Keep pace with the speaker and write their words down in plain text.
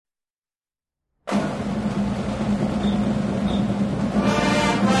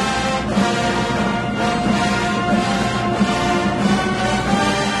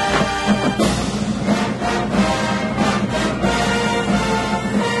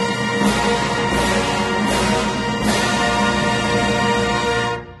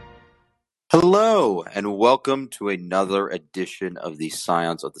Hello, and welcome to another edition of the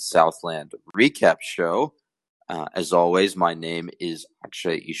Scions of the Southland recap show. As always, my name is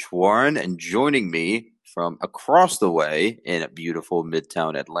Akshay Ishwaran, and joining me from across the way in beautiful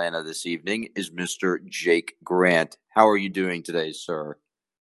Midtown Atlanta this evening is Mr. Jake Grant. How are you doing today, sir?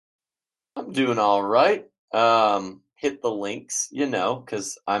 I'm doing all right. Hit the links,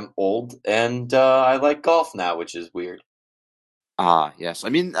 because I'm old and I like golf now, which is weird. Ah, yes. I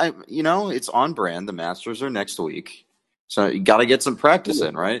mean, it's on brand. The Masters are next week, so you got to get some practice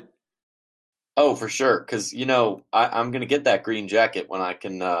in, right? Oh, for sure, because I'm gonna get that green jacket when I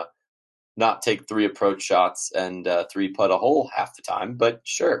can not take three approach shots and three putt a hole half the time. But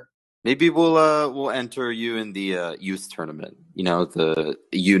sure, Maybe we'll enter you in the youth tournament. You know, the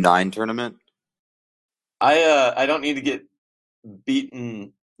U9 tournament. I don't need to get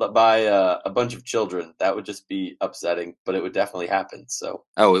beaten by a bunch of children. That would just be upsetting, but it would definitely happen. So,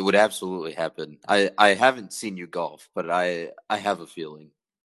 Oh, it would absolutely happen. I haven't seen you golf, but I have a feeling.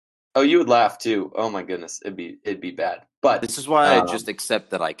 oh, you would laugh too. Oh my goodness, it'd be bad. But This is why I just um,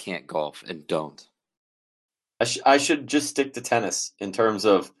 accept that I can't golf and don't. I should just stick to tennis in terms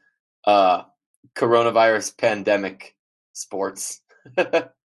of uh, coronavirus pandemic sports.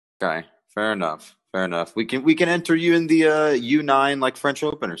 Okay, fair enough. Fair enough. We can enter you in the U9 like French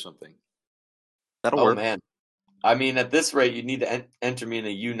Open or something. That'll Oh work. man, I mean, at this rate, you'd need to enter me in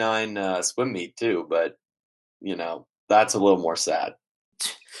a U9 swim meet too, but that's a little more sad.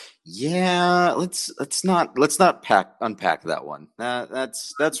 Yeah, let's not pack unpack that one.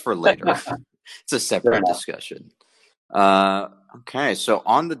 That's for later. It's a Fair separate enough. discussion. Uh, okay, so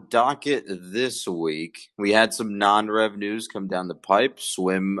on the docket this week, we had some non-rev news come down the pipe.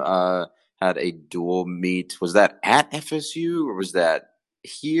 Swim had a dual meet. Was that at FSU or was that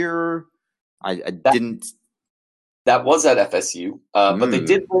here? I That didn't. that was at FSU, but they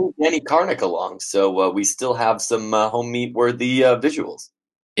did Hmm. bring Danny Karnick along, so we still have some home meet worthy visuals.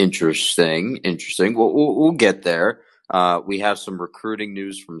 Interesting. Interesting. We'll get there. We have some recruiting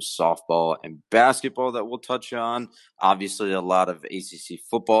news from softball and basketball that we'll touch on. Obviously, a lot of ACC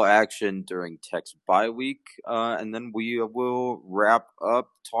football action during Tech's bye week, and then we will wrap up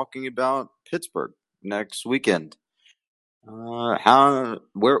talking about Pittsburgh next weekend.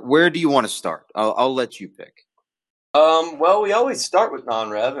 Where do you want to start? I'll let you pick. Well, we always start with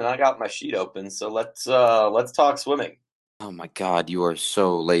non-rev, and I got my sheet open, so let's talk swimming. Oh my God, you are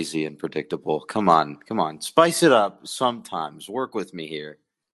so lazy and predictable. Come on, spice it up sometimes. Work with me here.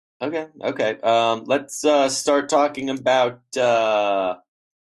 Okay, okay. Let's start talking about I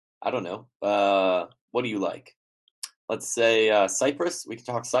don't know. What do you like? Let's say Cyprus. We can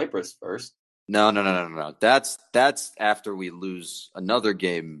talk Cyprus first. No. That's after we lose another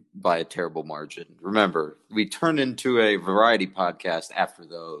game by a terrible margin. Remember, we turn into a variety podcast after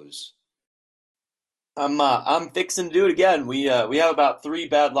those. I'm fixing to do it again. We have about three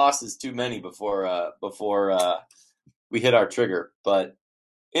bad losses too many before we hit our trigger. But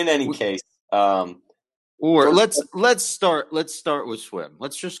in any W- case, Or first. let's start with swim.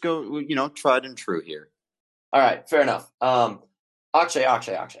 Let's just go, tried and true here. All right, fair enough. Akshay.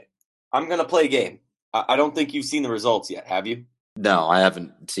 I'm gonna play a game. I don't think you've seen the results yet, have you? No, I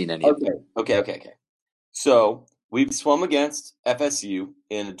haven't seen any of Okay, them. okay. So we've swum against FSU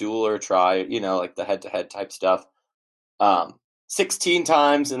in a duel or a try, like the head-to-head type stuff. 16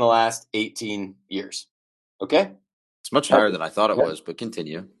 times in the last 18 years. Okay? It's much higher Okay. than I thought it Okay. was, but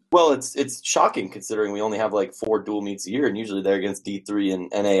continue. Well, it's shocking considering we only have like four dual meets a year, and usually they're against D3 and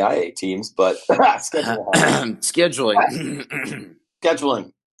NAIA teams, but schedule Scheduling.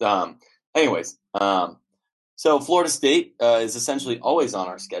 scheduling. Anyways, so Florida State is essentially always on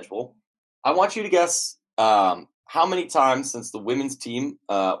our schedule. I want you to guess how many times since the women's team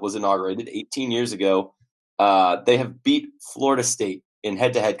was inaugurated 18 years ago they have beat Florida State in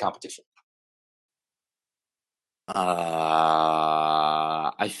head-to-head competition.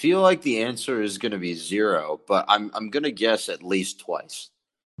 I feel like the answer is going to be zero, but I'm going to guess at least twice.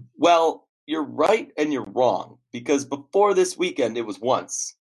 Well, you're right and you're wrong because before this weekend it was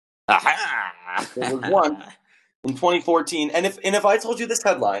once. It was once Aha! in 2014. And if I told you this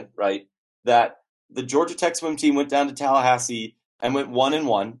headline, right, that the Georgia Tech swim team went down to Tallahassee and went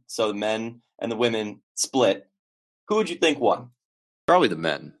 1-1, so the men and the women split, who would you think won? Probably the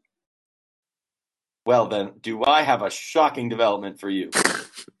men. Well, then, do I have a shocking development for you?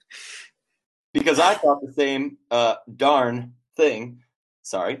 Because I thought the same darn thing.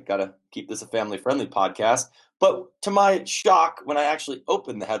 Sorry, gotta keep this a family friendly podcast. But to my shock, when I actually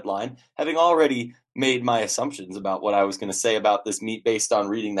opened the headline, having already made my assumptions about what I was going to say about this meet based on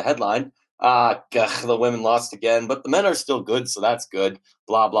reading the headline, The women lost again, but the men are still good, so that's good.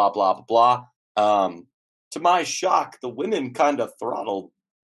 Blah, blah, blah, blah, blah. To my shock, the women kind of throttled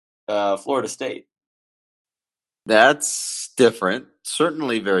Florida State. That's different.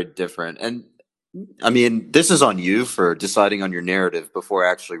 Certainly very different. And I mean, this is on you for deciding on your narrative before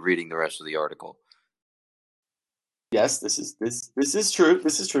actually reading the rest of the article. Yes, this is true.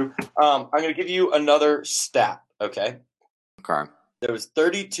 This is true. I'm going to give you another stat. Okay. Okay. There was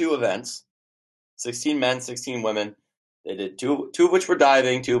 32 events, 16 men, 16 women. They did two of which were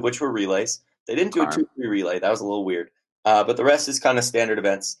diving, two of which were relays. They didn't do a Okay. 2-3 relay. That was a little weird. But the rest is kind of standard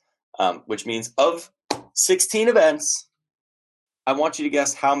events, which means of 16 events, I want you to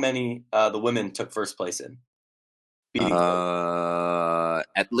guess how many the women took first place in.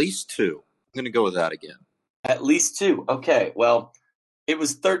 At least two. I'm going to go with that again. At least two. Okay. Well, it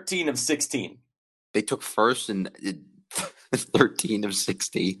was 13 of 16. They took first in 13 of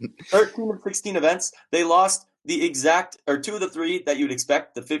 16. 13 of 16 events. They lost the exact, or two of the three that you'd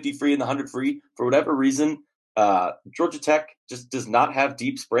expect, the 50 free and the 100 free. For whatever reason, Georgia Tech just does not have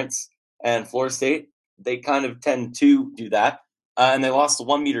deep sprints. And Florida State, they kind of tend to do that. And they lost the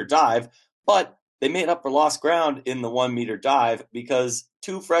 1 meter dive. But they made up for lost ground in the 1 meter dive because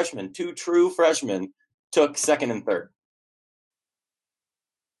two true freshmen, took second and third.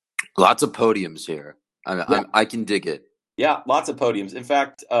 Lots of podiums here. I can dig it. Yeah, lots of podiums. In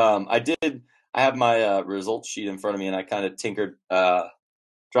fact, I have my results sheet in front of me, and I kind of tinkered,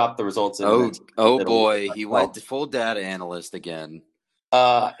 dropped the results in. Oh boy, he went full data analyst again.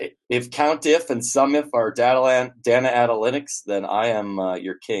 If COUNTIF and SUMIF are data analytics, then I am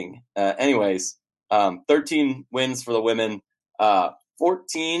your king. Anyways, 13 wins for the women.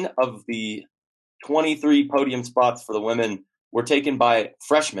 14 of the 23 podium spots for the women were taken by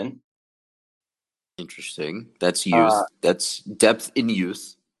freshmen. Interesting. That's youth. That's depth in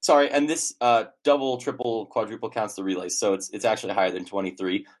youth. Sorry, and this double, triple, quadruple counts the relays, so it's actually higher than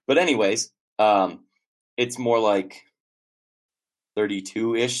 23. But anyways, it's more like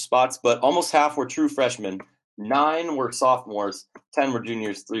 32-ish spots, but almost half were true freshmen. 9 were sophomores, 10 were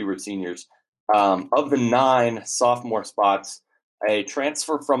juniors, 3 were seniors. Of the 9 sophomore spots, a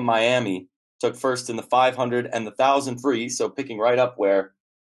transfer from Miami took first in the 500 and the 1,000 free, so picking right up where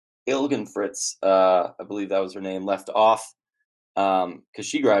Ilgenfritz, I believe that was her name, left off because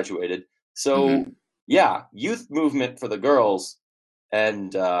she graduated. So, yeah, youth movement for the girls,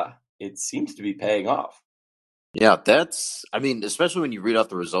 and it seems to be paying off. Yeah, I mean, especially when you read off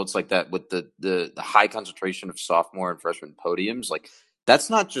the results like that with the high concentration of sophomore and freshman podiums, like that's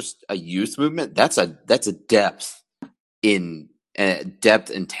not just a youth movement. That's a depth in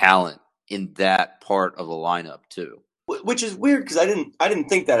depth and talent in that part of the lineup too. Which is weird because I didn't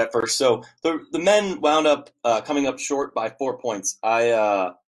think that at first. So the men wound up coming up short by 4 points.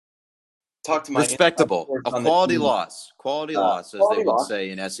 I talked to my respectable, a quality loss, as they would say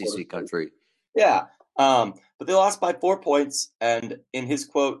in SEC country. Yeah, but they lost by 4 points, and in his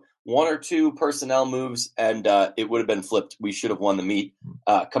quote, 1 or 2 personnel moves, and it would have been flipped. We should have won the meet.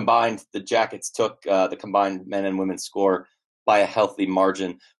 Combined, the Jackets took the combined men and women score by a healthy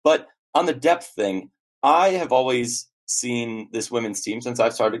margin. But on the depth thing, I have always seen this women's team since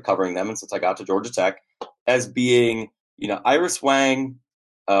I've started covering them and since I got to Georgia Tech as being, Iris Wang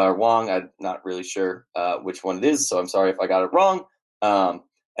or Wong. I'm not really sure which one it is, so I'm sorry if I got it wrong. And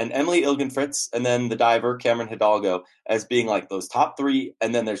Emily Ilgenfritz, and then the diver Cameron Hidalgo as being like those top 3,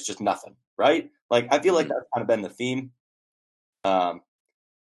 and then there's just nothing, right? Like I feel like that's kind of been the theme.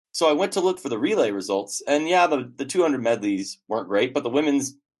 So I went to look for the relay results, and yeah, the 200 medleys weren't great, but the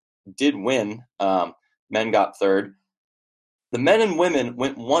women's did win. Men got third. The men and women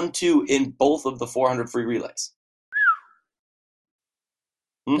went 1-2 in both of the 400 free relays.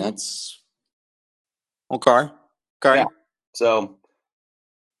 That's okay. Yeah. So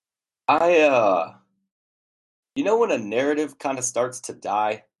when a narrative kind of starts to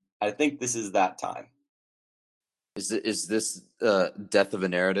die, I think this is that time. Is this death of a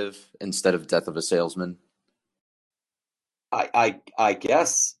narrative instead of death of a salesman? I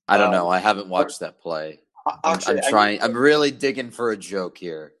guess. I don't know. I haven't watched that play. I'm trying. I'm really digging for a joke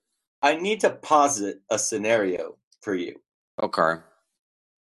here. I need to posit a scenario for you. Okay.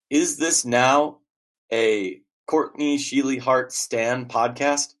 Is this now a Courtney Sheely Hart Stan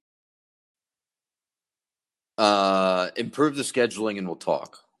podcast? Improve the scheduling and we'll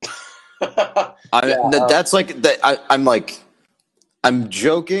talk. That's like that. I'm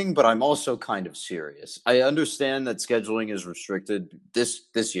joking, but I'm also kind of serious. I understand that scheduling is restricted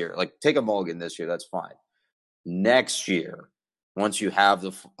this year. Like, take a mulligan this year. That's fine. Next year, once you have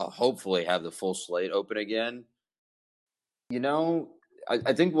hopefully have the full slate open again,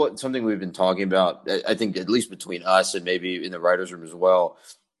 I think something we've been talking about, I think at least between us and maybe in the writers' room as well,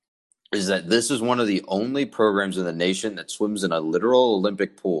 is that this is one of the only programs in the nation that swims in a literal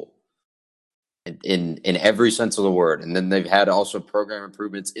Olympic pool in every sense of the word. And then they've had also program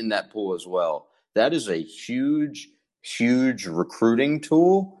improvements in that pool as well. That is a huge, huge recruiting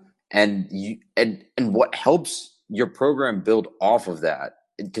tool. And what helps your program build off of that,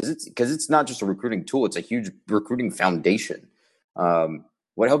 because it's not just a recruiting tool, it's a huge recruiting foundation.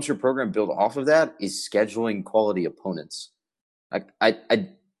 What helps your program build off of that is scheduling quality opponents.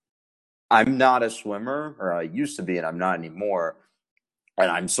 I'm not a swimmer, or I used to be, and I'm not anymore. And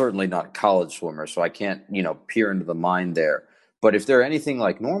I'm certainly not a college swimmer, so I can't, peer into the mind there. But if they're anything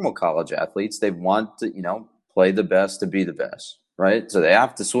like normal college athletes, they want to, play the best to be the best, right? So they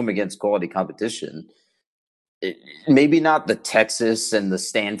have to swim against quality competition. Maybe not the Texas and the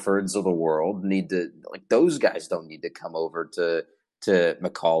Stanfords of the world need to, like, those guys don't need to come over to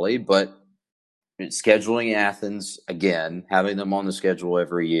Macaulay, but scheduling Athens again, having them on the schedule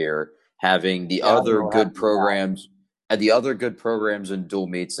every year, having the other good programs in dual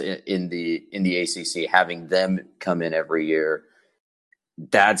meets in the ACC, having them come in every year.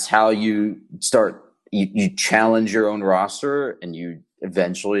 That's how you start. You challenge your own roster, and you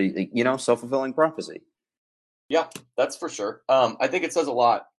eventually, self-fulfilling prophecy. Yeah, that's for sure. I think it says a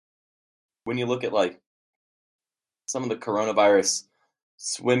lot when you look at like some of the coronavirus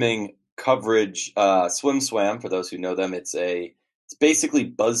swimming coverage. SwimSwam, for those who know them, it's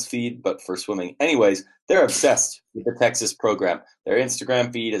basically BuzzFeed but for swimming. Anyways, they're obsessed with the Texas program. Their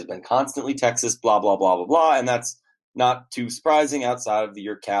Instagram feed has been constantly Texas, blah blah blah blah blah, and that's not too surprising outside of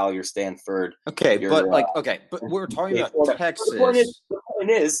your Cal, your Stanford. Okay, but we're talking about Florida. Texas. The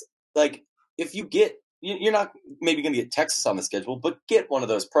point is, like, if you get, you're not maybe going to get Texas on the schedule, but get one of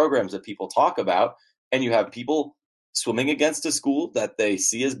those programs that people talk about, and you have people swimming against a school that they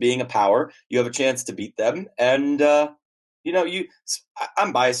see as being a power. You have a chance to beat them, and I'm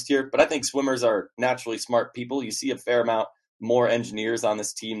biased here, but I think swimmers are naturally smart people. You see a fair amount more engineers on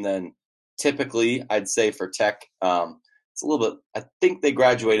this team than typically, I'd say, for Tech. It's a little bit, I think they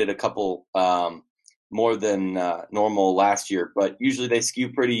graduated a couple more than normal last year, but usually they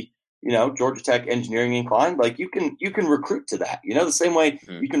skew pretty, Georgia Tech engineering inclined. Like you can recruit to that, the same way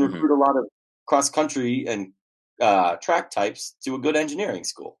you can recruit a lot of cross country and track types to a good engineering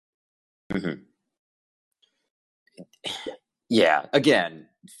school. Mm-hmm. Yeah. Again,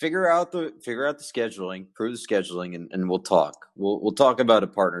 figure out the scheduling, prove the scheduling, and we'll talk. We'll talk about a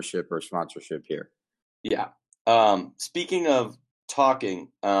partnership or sponsorship here. Yeah. Speaking of talking,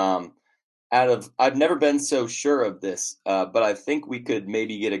 I've never been so sure of this, but I think we could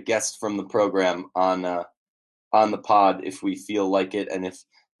maybe get a guest from the program on the pod if we feel like it, and if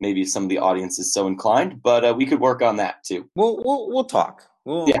maybe some of the audience is so inclined. But we could work on that too. We'll talk.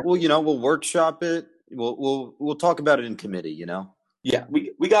 We'll workshop it. We'll talk about it in committee. Yeah,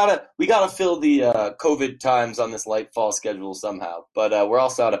 we gotta fill the COVID times on this light fall schedule somehow. But we're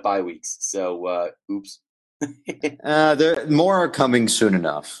also out at bye weeks, so oops. There more are coming soon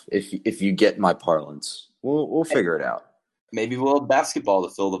enough. If you get my parlance, we'll figure it out. Maybe we'll have basketball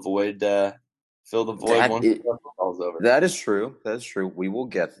to fill the void. Once football's over. That is true. We will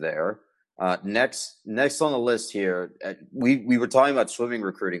get there. Next on the list here, we were talking about swimming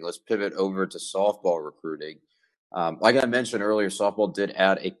recruiting. Let's pivot over to softball recruiting. Like I mentioned earlier, softball did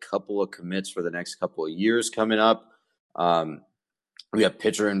add a couple of commits for the next couple of years coming up. We have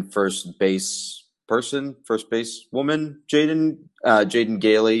pitcher and first base woman, Jaden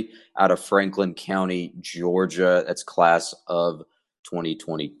Gailey out of Franklin County, Georgia. That's class of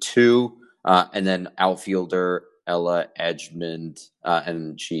 2022. And then outfielder Ella Edgmond,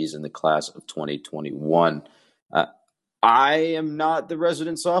 and she's in the class of 2021. I am not the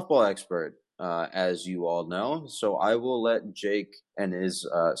resident softball expert, as you all know, so I will let Jake and his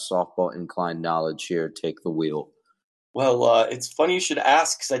softball inclined knowledge here take the wheel. Well, it's funny you should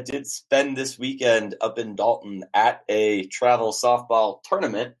ask, because I did spend this weekend up in Dalton at a travel softball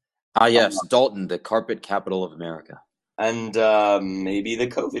tournament. Yes, Dalton, the carpet capital of America. And maybe the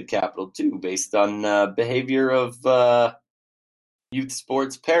COVID capital, too, based on behavior of youth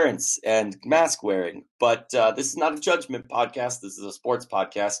sports parents and mask wearing. But this is not a judgment podcast. This is a sports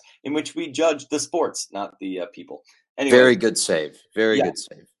podcast in which we judge the sports, not the people. Anyway, very good save. Good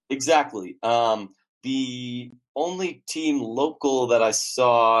save. Exactly. The only team local that I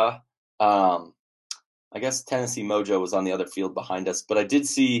saw, I guess Tennessee Mojo was on the other field behind us, but I did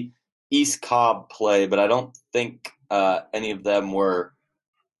see East Cobb play, but I don't think any of them were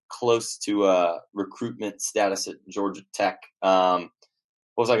close to recruitment status at Georgia Tech. What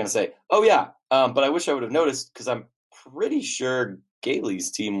was I going to say? Oh, yeah. But I wish I would have noticed, because I'm pretty sure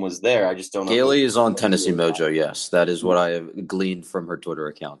Gailey's team was there. I just don't know. Gailey is on Tennessee Mojo. Yes, that is what I have gleaned from her Twitter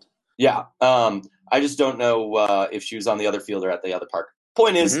account. Yeah. I just don't know if she was on the other field or at the other park.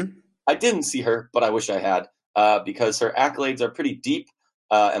 Point is, I didn't see her, but I wish I had because her accolades are pretty deep.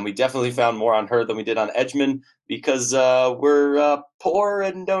 And we definitely found more on her than we did on Edgman because we're poor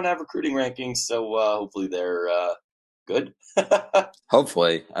and don't have recruiting rankings. So hopefully they're good.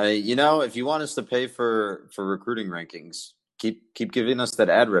 Hopefully, if you want us to pay for recruiting rankings, keep giving us that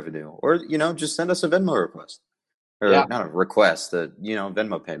ad revenue, or just send us a Venmo request, or not a request,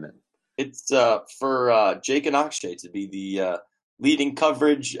 Venmo payment. It's for Jake and Akshay to be the leading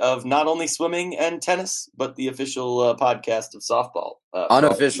coverage of not only swimming and tennis, but the official podcast of softball.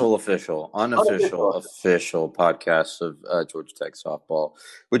 Unofficial podcast of Georgia Tech softball,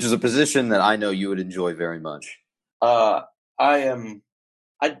 which is a position that I know you would enjoy very much.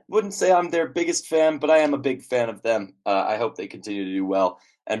 I wouldn't say I'm their biggest fan, but I am a big fan of them. I hope they continue to do well.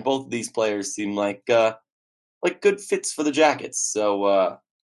 And both of these players seem like good fits for the Jackets. So I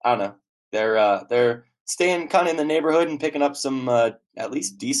don't know. They're staying kind of in the neighborhood and picking up some at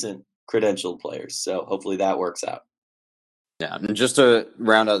least decent credentialed players. So hopefully that works out. Yeah, and just to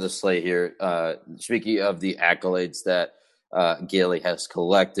round out the slate here, speaking of the accolades that Gailey has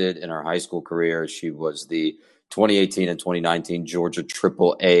collected in her high school career, she was the 2018 and 2019 Georgia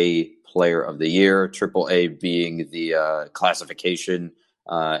AAA Player of the Year, AAA being the classification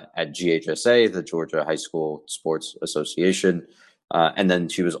at GHSA, the Georgia High School Sports Association. And then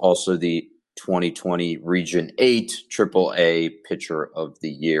she was also the 2020 Region 8 AAA Pitcher of the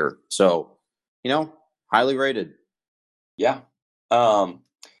Year. So, highly rated. Yeah. I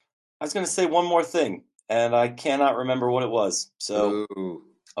was going to say one more thing, and I cannot remember what it was. So,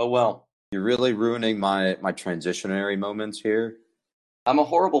 oh well. You're really ruining my transitionary moments here. I'm a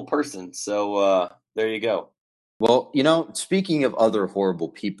horrible person, so there you go. Well, speaking of other horrible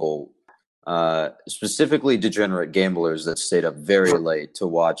people, specifically degenerate gamblers that stayed up very late to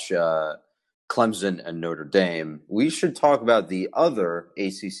watch Clemson and Notre Dame, we should talk about the other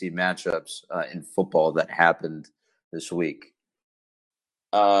ACC matchups in football that happened this week.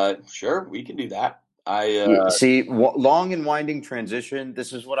 Sure, we can do that. See, long and winding transition.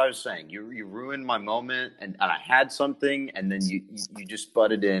 This is what I was saying. You ruined my moment, and I had something, and then you just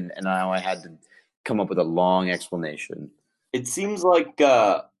butted in, and now I had to come up with a long explanation. It seems like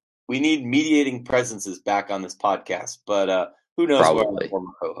we need mediating presences back on this podcast, but who knows Probably. where our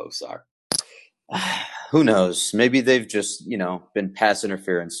former co-hosts are? Who knows? Maybe they've just been pass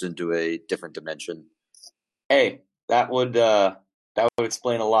interference into a different dimension. Hey, that would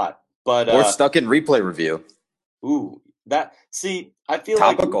explain a lot. But or stuck in replay review. Ooh, I feel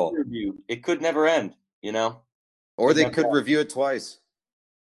topical. Like review, it could never end, Or they could review it twice.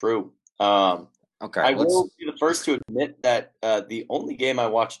 True. Okay. I will be the first to admit that the only game I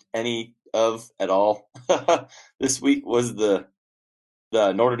watched any of at all this week was the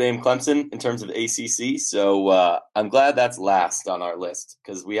Notre Dame Clemson in terms of ACC. So I'm glad that's last on our list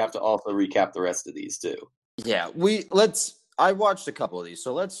because we have to also recap the rest of these too. Yeah, I watched a couple of these,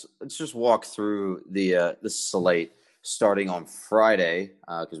 so let's just walk through the slate starting on Friday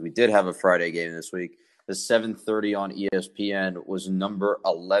because we did have a Friday game this week. The 7:30 on ESPN was number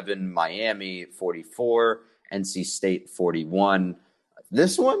 11 Miami 44, NC State 41.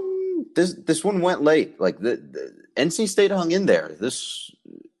 This one went late. Like the NC State hung in there. This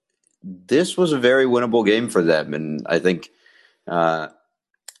was a very winnable game for them, and I think.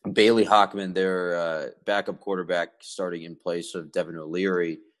 Bailey Hockman, their backup quarterback, starting in place of Devin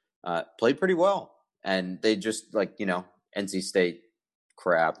O'Leary, played pretty well. And they just, NC State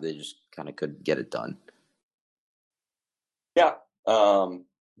crap, they just kind of couldn't get it done. Yeah,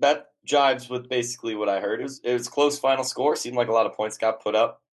 that jives with basically what I heard. It was close final score. Seemed like a lot of points got put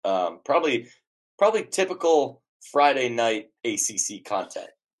up. Probably typical Friday night ACC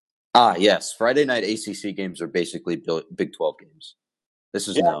content. Yes. Friday night ACC games are basically Big 12 games. This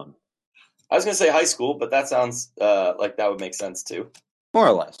is known. I was going to say high school, but that sounds like that would make sense too. More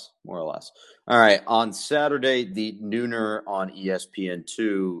or less. All right. On Saturday, the nooner on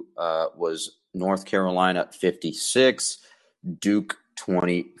ESPN2 was North Carolina 56, Duke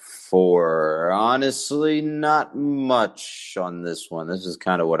 24. Honestly, not much on this one. This is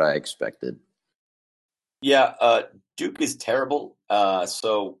kind of what I expected. Yeah, Duke is terrible.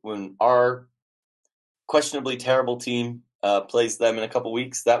 So when our questionably terrible team plays them in a couple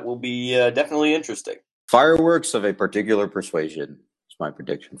weeks, that will be definitely interesting. Fireworks of a particular persuasion is my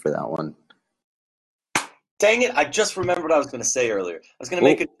prediction for that one. Dang it, I just remembered what I was going to say earlier. I was going to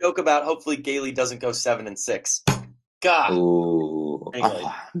make a joke about hopefully Gailey doesn't go 7-6. God. Ooh. Anyway.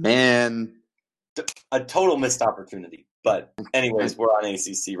 Oh, man. A total missed opportunity. But anyways, we're on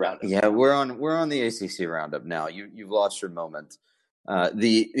ACC roundup. Yeah, we're on the ACC roundup now. You've lost your moment.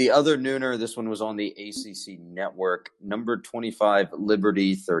 The other nooner, this one was on the ACC network. Number 25,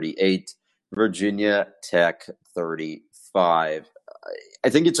 Liberty 38, Virginia Tech 35. I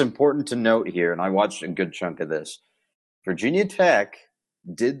think it's important to note here, and I watched a good chunk of this. Virginia Tech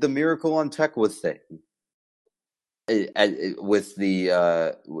did the miracle on Tech with thing. With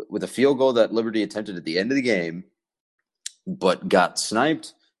the field goal that Liberty attempted at the end of the game, but got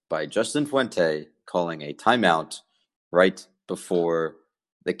sniped by Justin Fuente calling a timeout right before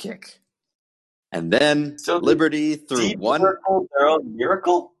the kick. And then Liberty threw one. Their own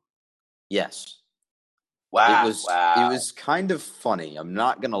miracle? Yes. Wow. It was kind of funny, I'm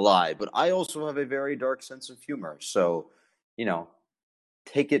not going to lie, but I also have a very dark sense of humor. So,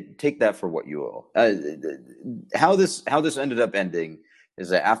 take that for what you will. How this ended up ending is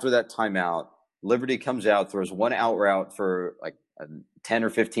that after that timeout, Liberty comes out, throws one out route for like 10 or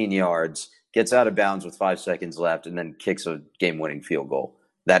 15 yards, gets out of bounds with 5 seconds left, and then kicks a game-winning field goal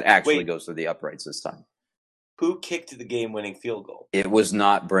that actually goes through the uprights this time. Who kicked the game-winning field goal? It was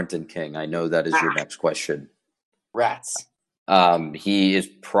not Brenton King. I know that is your next question. Rats. He is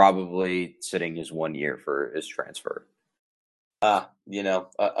probably sitting his 1 year for his transfer. A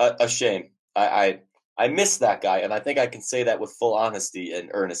shame. I miss that guy, and I think I can say that with full honesty and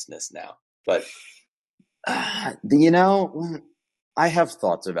earnestness now. But I have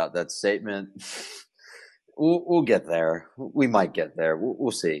thoughts about that statement. We'll get there. We might get there. We'll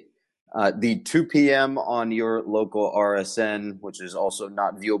see. The 2 p.m. on your local RSN, which is also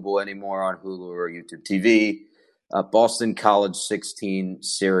not viewable anymore on Hulu or YouTube TV. Boston College 16,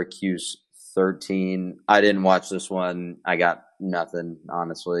 Syracuse 13. I didn't watch this one. I got nothing,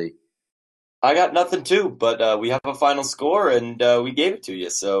 honestly. I got nothing too, but we have a final score, and we gave it to you,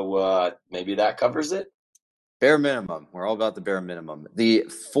 so maybe that covers it. Bare minimum. We're all about the bare minimum. The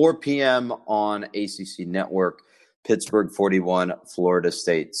 4 p.m. on ACC Network, Pittsburgh 41, Florida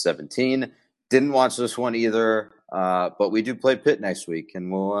State 17. Didn't watch this one either, but we do play Pitt next week,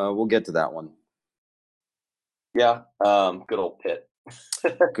 and we'll get to that one. Yeah, good old Pitt.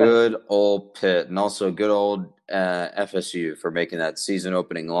 Good old Pitt, and also good old FSU for making that season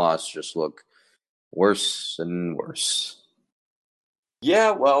opening loss just look worse and worse.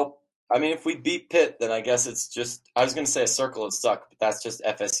 Yeah, well, I mean, if we beat Pitt, then I guess it's just, I was going to say a circle of suck, but that's just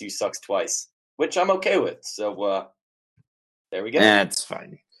FSU sucks twice, which I'm okay with. So there we go. That's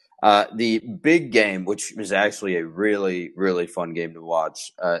fine. The big game, which was actually a really, really fun game to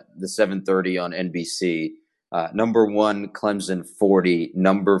watch, the 7:30 on NBC. Number 1, Clemson 40.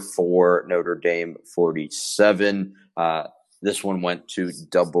 Number 4, Notre Dame 47. This one went to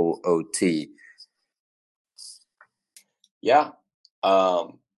double OT. Yeah.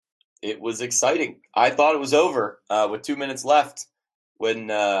 It was exciting. I thought it was over with 2 minutes left when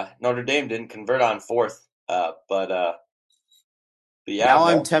Notre Dame didn't convert on fourth. But yeah. Now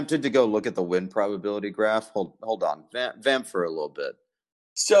I'm tempted to go look at the win probability graph. Hold on. Vamp for a little bit.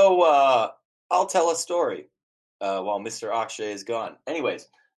 So I'll tell a story while Mr. Akshay is gone. Anyways,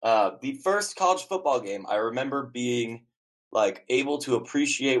 the first college football game, I remember being like able to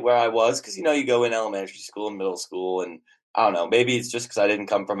appreciate where I was because, you go in elementary school and middle school, and I don't know, maybe it's just because I didn't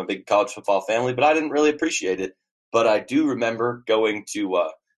come from a big college football family, but I didn't really appreciate it. But I do remember going to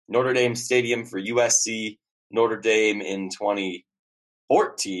Notre Dame Stadium for USC Notre Dame in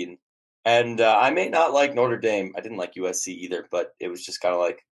 2014. And I may not like Notre Dame. I didn't like USC either, but it was just kind of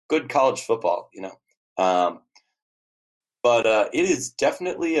like good college football, But it is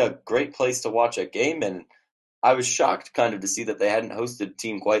definitely a great place to watch a game. And I was shocked kind of to see that they hadn't hosted a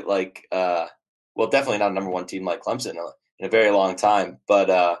team quite like, definitely not a number 1 team like Clemson in a very long time.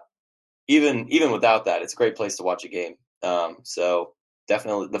 But even without that, it's a great place to watch a game. So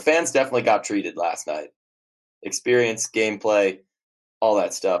definitely, the fans definitely got treated last night. Experience, gameplay, all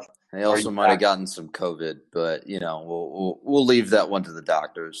that stuff. They also might have gotten some COVID, but we'll leave that one to the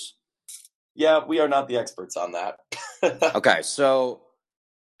doctors. Yeah, we are not the experts on that. Okay, so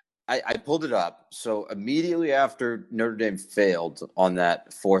I pulled it up. So immediately after Notre Dame failed on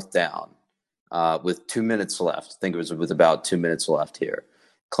that 4th down, with 2 minutes left, I think it was with about 2 minutes left here,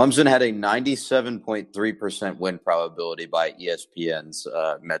 Clemson had a 97.3% win probability by ESPN's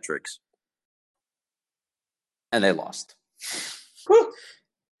metrics. And they lost.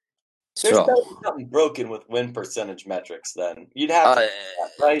 There's something broken with win percentage metrics then. You'd have to,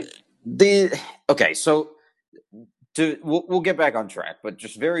 right? So we'll get back on track, but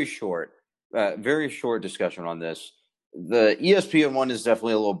just very short discussion on this. The ESPN one is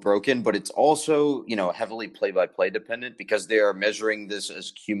definitely a little broken, but it's also, heavily play-by-play dependent because they are measuring this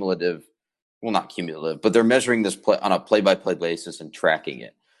as cumulative well, not cumulative, but they're measuring this play on a play-by-play basis and tracking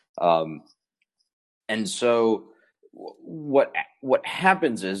it. And so what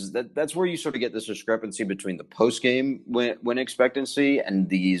happens is that's where you sort of get this discrepancy between the post-game win expectancy and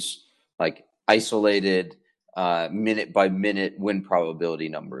these like isolated minute by minute win probability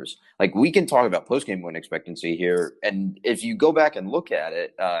numbers. Like we can talk about post-game win expectancy here, and if you go back and look at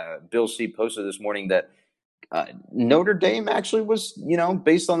it, Bill C posted this morning that Notre Dame actually was,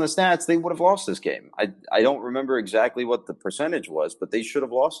 based on the stats, they would have lost this game. I don't remember exactly what the percentage was, but they should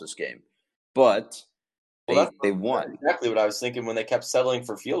have lost this game. But they won. That's exactly what I was thinking when they kept settling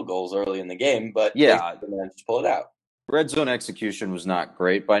for field goals early in the game, but yeah, they managed to pull it out. Red zone execution was not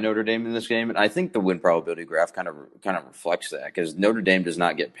great by Notre Dame in this game, and I think the win probability graph kind of reflects that because Notre Dame does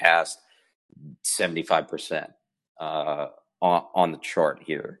not get past 75% on the chart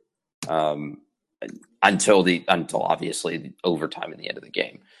here. Until obviously the overtime in the end of the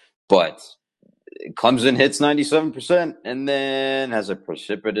game. But Clemson hits 97% and then has a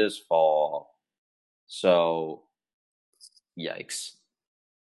precipitous fall. So, yikes.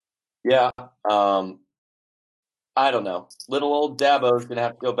 Yeah. I don't know. Little old Dabo's going to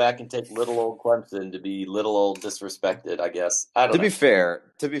have to go back and take little old Clemson to be little old disrespected, I guess. I don't know.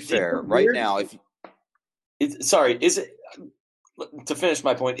 To be fair, right now, to finish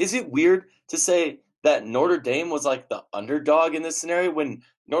my point, is it weird to say that Notre Dame was like the underdog in this scenario when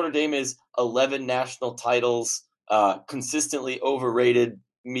Notre Dame is 11 national titles, consistently overrated,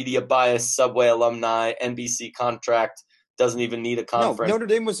 media bias, Subway alumni, NBC contract, doesn't even need a conference? No, Notre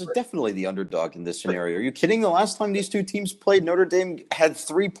Dame was definitely the underdog in this scenario. Are you kidding? The last time these two teams played, Notre Dame had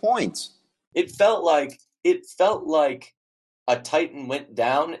 3 points. It felt like a Titan went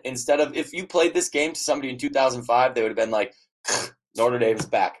down instead of, if you played this game to somebody in 2005, they would have been like, Notre Dame's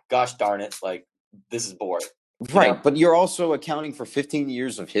back. Gosh darn it. Like, this is boring. Right, but you're also accounting for 15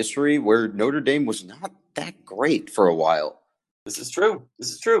 years of history where Notre Dame was not that great for a while. This is true.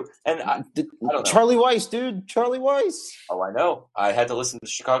 And I don't know. Charlie Weiss, dude. Charlie Weiss. Oh, I know. I had to listen to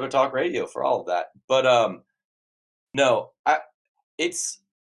Chicago Talk Radio for all of that. But no, it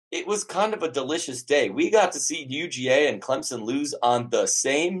was kind of a delicious day. We got to see UGA and Clemson lose on the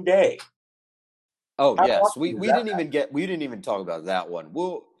same day. Oh, yes. We didn't even talk about that one.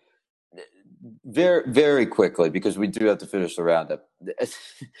 We'll very, very quickly, because we do have to finish the roundup.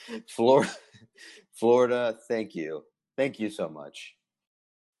 Florida, thank you. Thank you so much.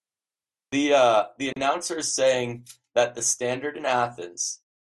 The announcer is saying that the standard in Athens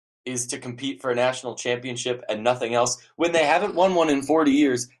is to compete for a national championship and nothing else when they haven't won one in 40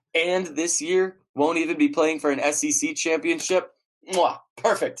 years, and this year won't even be playing for an SEC championship. Mwah,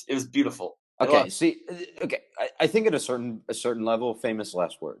 perfect. It was beautiful. I think at a certain level, famous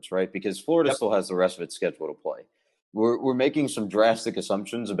last words, right? Because Florida still has the rest of its schedule to play. We're making some drastic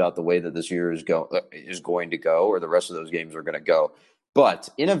assumptions about the way that this year is going to go, or the rest of those games are going to go. But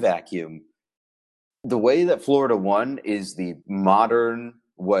in a vacuum, the way that Florida won is the modern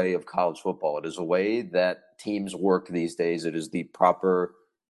way of college football. It is a way that teams work these days. It is the proper,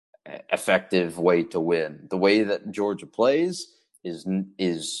 effective way to win. The way that Georgia plays is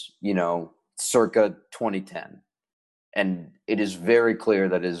circa 2010. And it is very clear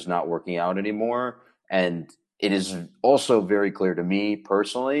that it is not working out anymore. And it is also very clear to me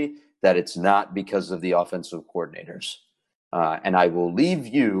personally that it's not because of the offensive coordinators. And I will leave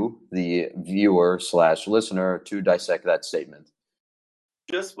you, the viewer/listener, to dissect that statement.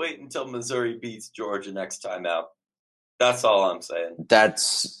 Just wait until Missouri beats Georgia next time out. That's all I'm saying.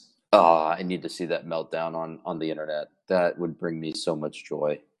 I need to see that meltdown on the internet. That would bring me so much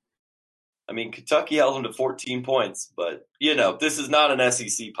joy. I mean, Kentucky held them to 14 points, but this is not an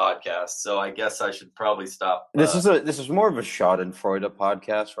SEC podcast, so I guess I should probably stop. This is more of a Schadenfreude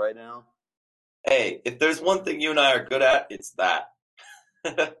podcast right now. Hey, if there's one thing you and I are good at, it's that.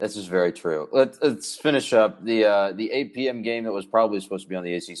 This is very true. Let's finish up the 8 p.m. game that was probably supposed to be on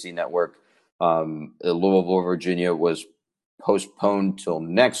the ACC network. Louisville, Virginia was postponed till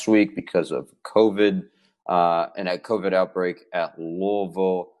next week because of COVID and a COVID outbreak at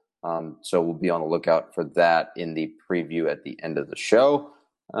Louisville. So we'll be on the lookout for that in the preview at the end of the show.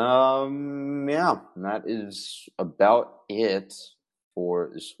 That is about it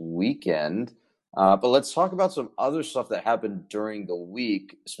for this weekend. But let's talk about some other stuff that happened during the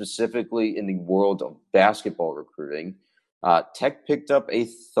week, specifically in the world of basketball recruiting. Tech picked up a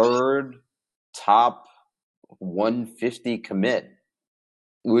third top 150 commit,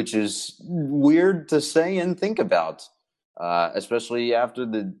 which is weird to say and think about. Especially after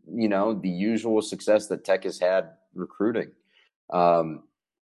the usual success that Tech has had recruiting.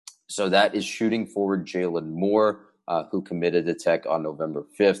 So that is shooting forward Jalen Moore, who committed to Tech on November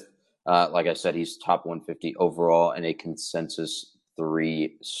 5th. Like I said, he's top 150 overall and a consensus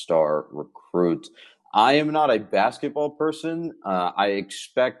 3-star recruit. I am not a basketball person. I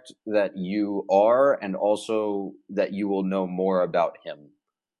expect that you are, and also that you will know more about him.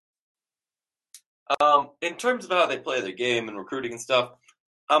 In terms of how they play their game and recruiting and stuff,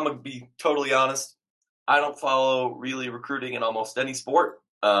 I'm gonna be totally honest. I don't follow really recruiting in almost any sport.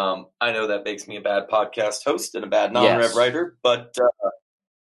 I know that makes me a bad podcast host and a bad non-rev Yes. writer, but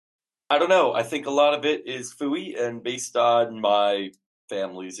I don't know. I think a lot of it is phooey and based on my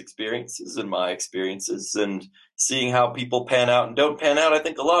family's experiences and my experiences and seeing how people pan out and don't pan out. I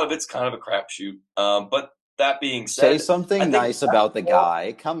think a lot of it's kind of a crapshoot. But that being Say said, I something think nice about the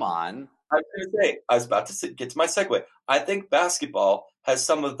guy. Come on. I was about to get to my segue. I think basketball has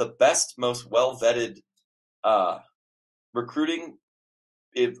some of the best, most well vetted uh, recruiting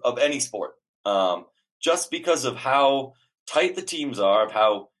of any sport. Just because of how tight the teams are, of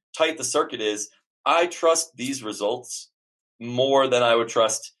how tight the circuit is, I trust these results more than I would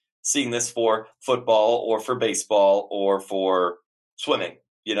trust seeing this for football or for baseball or for swimming.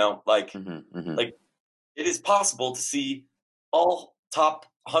 You know, like it is possible to see all top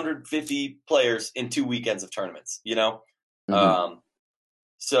 150 players in 2 weekends of tournaments. You know, um,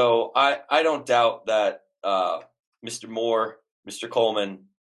 so I don't doubt that Mr. Moore, Mr. Coleman,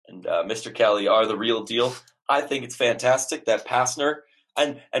 and Mr. Kelly are the real deal. I think it's fantastic that Pastner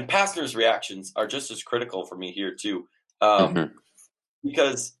and Pastner's reactions are just as critical for me here too,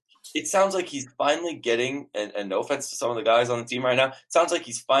 because it sounds like he's finally getting, and no offense to some of the guys on the team right now, it sounds like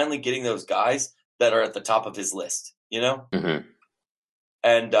he's finally getting those guys that are at the top of his list, you know?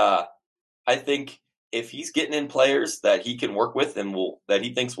 And I think if he's getting in players that he can work with and that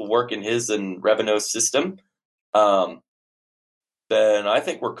he thinks will work in his and Revenos system, then I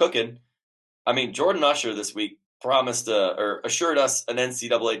think we're cooking. I mean, Jordan Usher this week promised or assured us an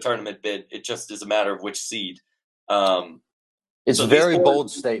NCAA tournament bid. It just is a matter of which seed. It's so a very bold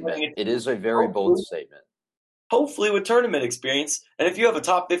statement. It is a very bold statement. Hopefully with tournament experience. And if you have a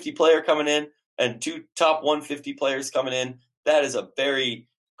top 50 player coming in and 2 top 150 players coming in, that is a very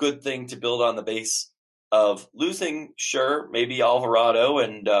good thing to build on the base of losing. Sure, maybe Alvarado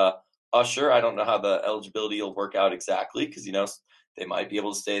and Usher. I don't know how the eligibility will work out exactly because, you know, they might be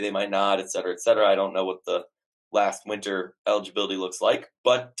able to stay, they might not, et cetera, et cetera. I don't know what the last winter eligibility looks like.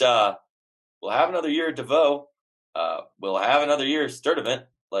 But we'll have another year at DeVoe. We'll have another year at Sturdivant.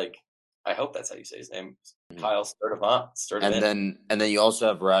 Like, I hope that's how you say his name. Kyle Sturdivant. And then you also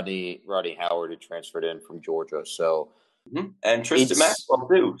have Rodney Howard, who transferred in from Georgia. So and Tristan Maxwell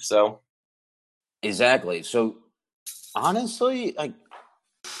too. So exactly. So honestly, like,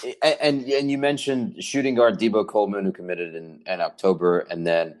 and you mentioned shooting guard Debo Coleman, who committed in October, and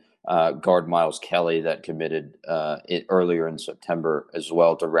then guard Miles Kelly that committed earlier in September as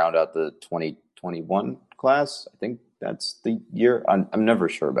well to round out the 2021 class. I think that's the year. I'm never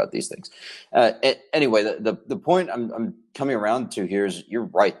sure about these things. Anyway, the point I'm coming around to here is you're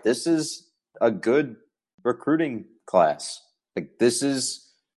right. This is a good recruiting class. Like, this is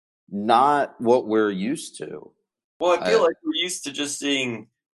not what we're used to. Well, I feel like we're used to just seeing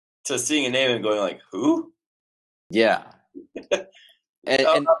a name and going like, who? Yeah.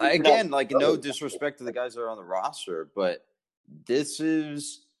 And again, like, no disrespect to the guys that are on the roster, but this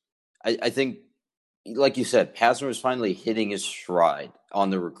is, I think, like you said, Pastner was finally hitting his stride on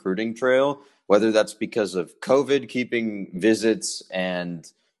the recruiting trail, whether that's because of COVID keeping visits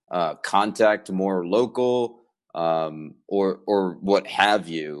and contact more local or what have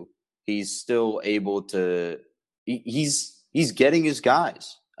you. He's still able to. He's getting his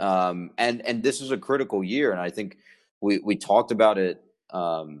guys, and this is a critical year, and I think we talked about it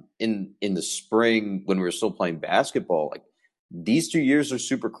in the spring when we were still playing basketball. Like, these 2 years are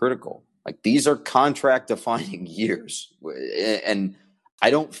super critical. Like, these are contract defining years, and I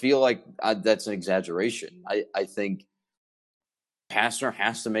don't feel like that's an exaggeration. I think Pastner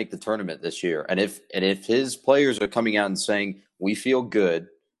has to make the tournament this year, and if his players are coming out and saying we feel good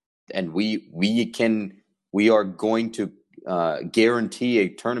and we are going to guarantee a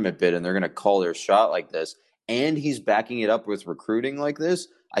tournament bid, and they're going to call their shot like this, and he's backing it up with recruiting like this,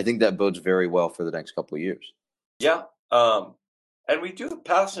 I think that bodes very well for the next couple of years. Yeah. And we do have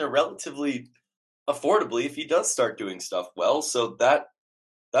Pastner relatively affordably if he does start doing stuff well. So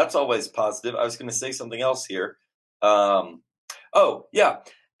that's always positive. I was going to say something else here. Oh, yeah.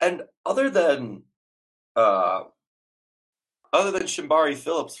 And other than Shambari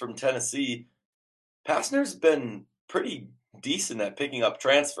Phillips from Tennessee, Pastner's been pretty decent at picking up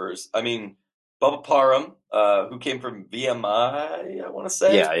transfers. I mean, Bubba Parham, who came from VMI, I want to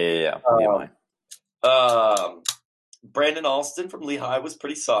say. Yeah. VMI. Brandon Alston from Lehigh was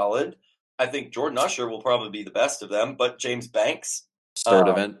pretty solid. I think Jordan Usher will probably be the best of them, but James Banks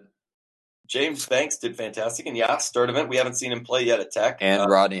did fantastic, and Sturdivant. We haven't seen him play yet at Tech, and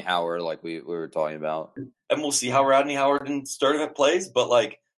Rodney Howard, like we were talking about, and we'll see how Rodney Howard and Sturdivant plays. But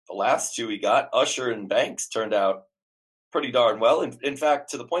like the last two we got, Usher and Banks turned out pretty darn well. In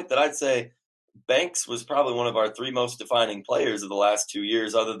fact, to the point that I'd say Banks was probably one of our three most defining players of the last 2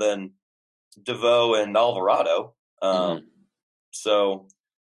 years, other than DeVoe and Alvarado. So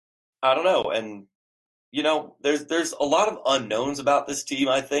I don't know, and there's a lot of unknowns about this team,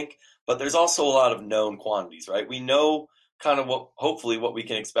 I think, but there's also a lot of known quantities, right? We know kind of hopefully what we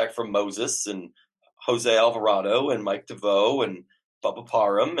can expect from Moses and Jose Alvarado and Mike DeVoe and Bubba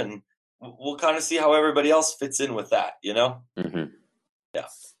Parham, and we'll kind of see how everybody else fits in with that, Yeah.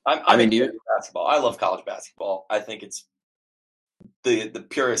 I'm into basketball. I love college basketball. I think it's the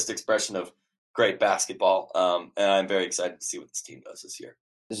purest expression of great basketball, and I'm very excited to see what this team does this year.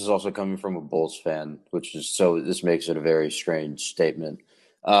 This is also coming from a Bulls fan, this makes it a very strange statement.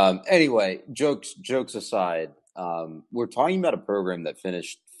 Anyway, jokes aside, we're talking about a program that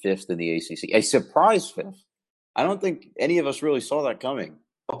finished 5th in the ACC, a surprise 5th. I don't think any of us really saw that coming.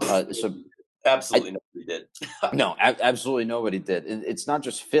 Absolutely nobody did. No, absolutely nobody did. It's not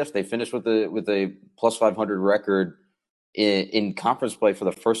just 5th; they finished with a plus 500 record in conference play for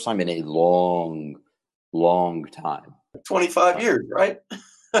the first time in a long, long time. 25 years, right?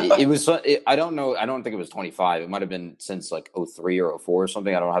 It was. I don't know. I don't think it was 25. It might have been since like 03 or 04 or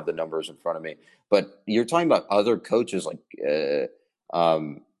something. I don't have the numbers in front of me. But you're talking about other coaches like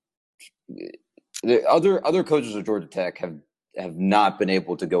the other coaches of Georgia Tech have not been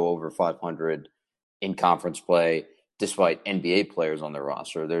able to go over 500 in conference play, despite NBA players on their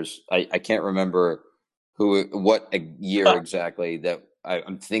roster. I can't remember what a year exactly that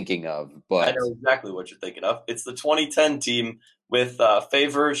I'm thinking of, but I know exactly what you're thinking of. It's the 2010 team with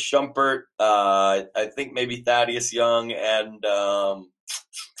Favors, Shumpert, I think maybe Thaddeus Young, and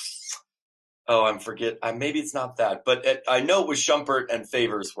maybe it's not that, but I know it was Shumpert and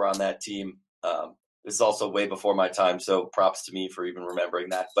Favors were on that team. This is also way before my time, so props to me for even remembering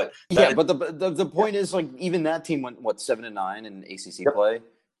that. But but the point is, like, even that team went 7-9 in ACC play.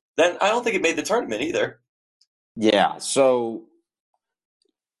 Then I don't think it made the tournament either. Yeah, so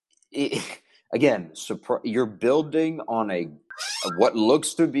again, you're building on what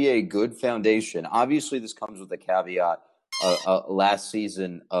looks to be a good foundation. Obviously, this comes with a caveat. Last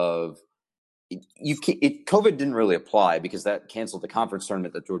season of COVID didn't really apply because that canceled the conference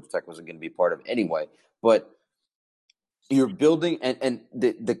tournament that Georgia Tech wasn't going to be part of anyway. But you're building, and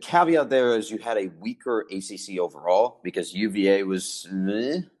the caveat there is you had a weaker ACC overall because UVA was,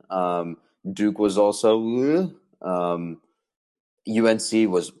 Duke was also, UNC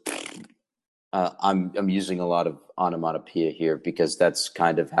was. I'm using a lot of onomatopoeia here because that's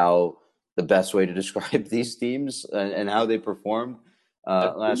kind of how the best way to describe these teams and how they performed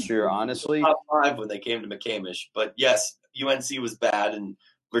last year, honestly. Top 5 when they came to McCamish. But yes, UNC was bad and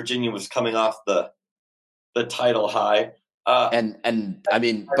Virginia was coming off the title high. And I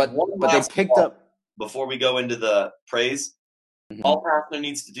mean, but they picked up. Before we go into the praise, all Pastner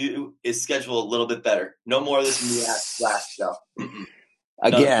needs to do is schedule a little bit better. No more of this last stuff.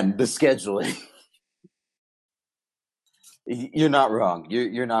 Again, the scheduling. You're not wrong.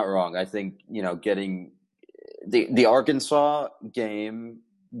 You're not wrong. I think, getting the Arkansas game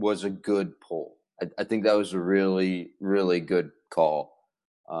was a good pull. I think that was a really, really good call.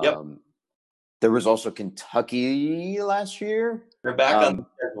 There was also Kentucky last year. They're back on the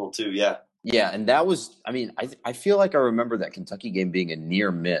schedule too, yeah. Yeah, and that was, I feel like I remember that Kentucky game being a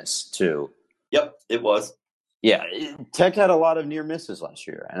near miss too. Yep, it was. Yeah, Tech had a lot of near misses last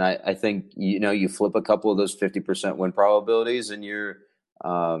year, and I think you flip a couple of those 50% win probabilities, and you're,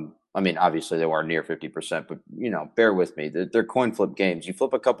 obviously they weren't near 50%, but bear with me, they're coin flip games. You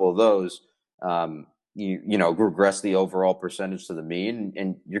flip a couple of those, you regress the overall percentage to the mean,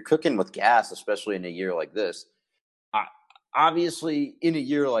 and you're cooking with gas, especially in a year like this. Obviously, in a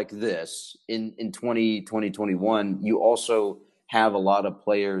year like this, in 2021, you also have a lot of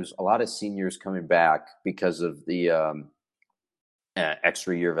players, a lot of seniors coming back because of the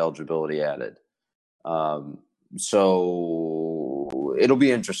extra year of eligibility added. So it'll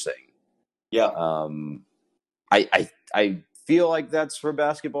be interesting. Yeah. I feel like that's for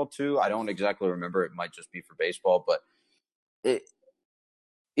basketball too. I don't exactly remember. It might just be for baseball, but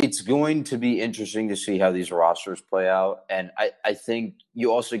it's going to be interesting to see how these rosters play out. And I think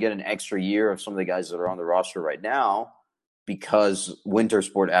you also get an extra year of some of the guys that are on the roster right now, because winter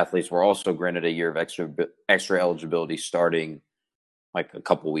sport athletes were also granted a year of extra eligibility starting like a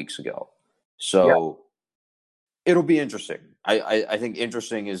couple weeks ago. So It'll be interesting. I think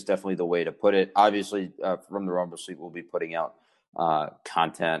interesting is definitely the way to put it. Obviously, from the Rumble Seat, we'll be putting out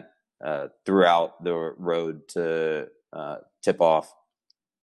content throughout the road to tip off.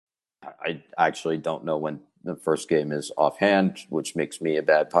 I actually don't know when the first game is offhand, which makes me a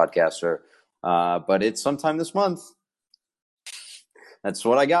bad podcaster. But it's sometime this month. That's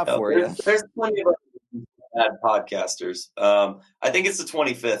what I got for you. There's plenty of bad podcasters. I think it's the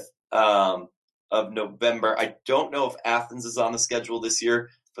 25th of November. I don't know if Athens is on the schedule this year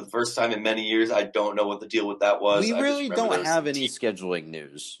for the first time in many years. I don't know what the deal with that was. We really don't have any scheduling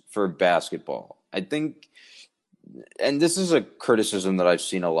news for basketball. I think, and this is a criticism that I've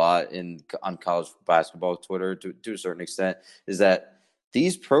seen a lot on college basketball Twitter to a certain extent, is that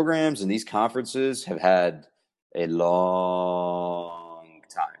these programs and these conferences have had a long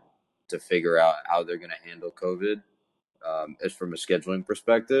time to figure out how they're going to handle COVID as from a scheduling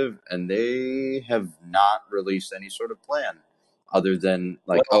perspective, and they have not released any sort of plan other than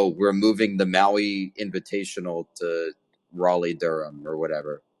we're moving the Maui Invitational to Raleigh-Durham or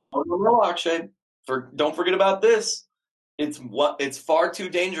whatever. No, Akshay. Don't forget about this. It's far too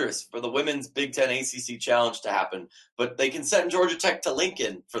dangerous for the women's Big Ten ACC Challenge to happen, but they can send Georgia Tech to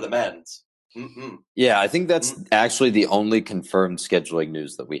Lincoln for the men's. Yeah, I think that's actually the only confirmed scheduling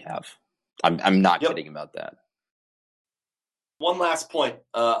news that we have. I'm not kidding about that. One last point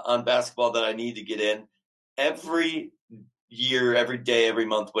on basketball that I need to get in. Every year, every day, every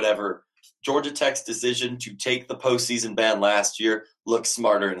month, whatever, Georgia Tech's decision to take the postseason ban last year looks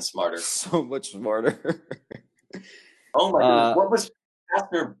smarter and smarter. So much smarter. Oh, my goodness. What was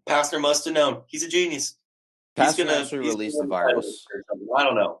Pastner? Pastner must have known. He's a genius. Pastner actually released the virus. I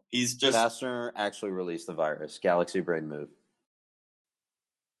don't know. Pastner actually released the virus. Galaxy brain move.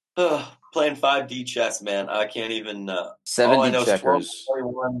 Playing 5D chess, man. I can't even. 70 checkers.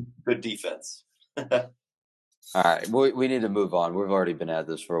 21, good defense. All right, we need to move on. We've already been at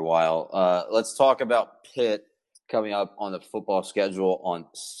this for a while. Let's talk about Pitt coming up on the football schedule on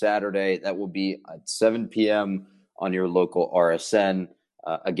Saturday. That will be at 7 p.m. on your local RSN.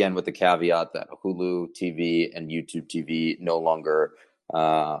 Again, with the caveat that Hulu TV and YouTube TV no longer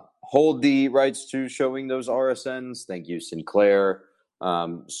hold the rights to showing those RSNs. Thank you, Sinclair.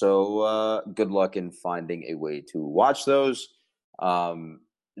 So good luck in finding a way to watch those.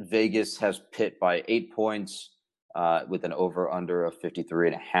 Vegas has Pitt by 8 points with an over-under of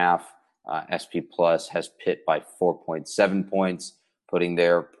 53.5. SP Plus has Pitt by 4.7 points, putting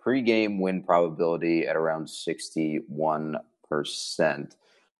their pregame win probability at around 61%.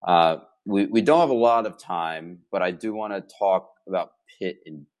 We don't have a lot of time, but I do want to talk about Pitt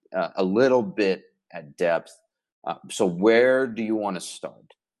in a little bit at depth. So where do you want to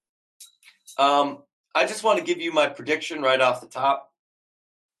start? I just want to give you my prediction right off the top,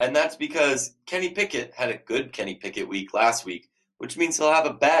 and that's because Kenny Pickett had a good Kenny Pickett week last week, which means he'll have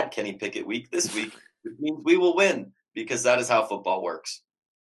a bad Kenny Pickett week this week, which means we will win, because that is how football works.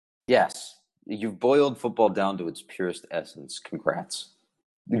 Yes. You've boiled football down to its purest essence. Congrats.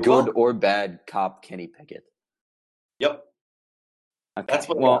 Good or bad cop Kenny Pickett. Yep. Okay. That's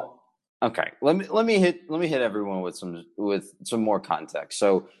what okay. Let me hit everyone with some more context.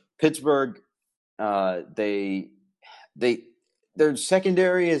 So Pittsburgh, their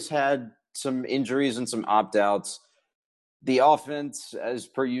secondary has had some injuries and some opt-outs. The offense, as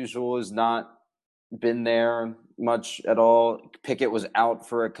per usual, has not been there much at all. Pickett was out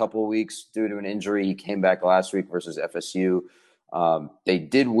for a couple of weeks due to an injury. He came back last week versus FSU. They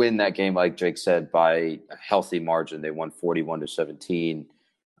did win that game, like Jake said, by a healthy margin. They won 41-17.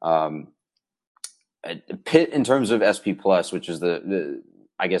 Pitt, in terms of SP Plus, which is the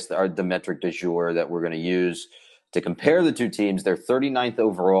metric du jour that we're going to use to compare the two teams, they're 39th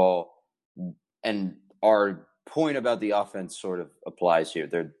overall, and our point about the offense sort of applies here.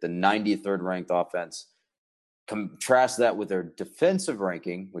 They're the 93rd ranked offense. Contrast that with their defensive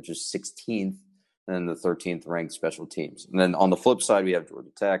ranking, which is 16th, and then the 13th ranked special teams. And then on the flip side, we have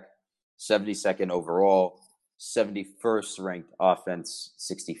Georgia Tech, 72nd overall, 71st ranked offense,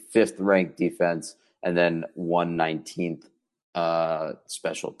 65th ranked defense, and then 119th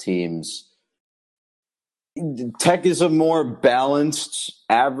special teams. Tech is a more balanced,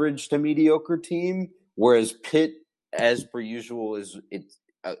 average to mediocre team, whereas Pitt, as per usual, is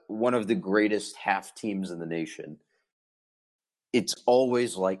one of the greatest half teams in the nation. It's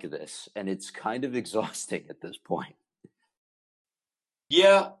always like this, and it's kind of exhausting at this point.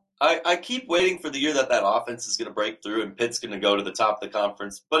 Yeah, I keep waiting for the year that offense is going to break through and Pitt's going to go to the top of the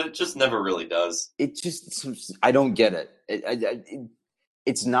conference, but it just never really does. I don't get it.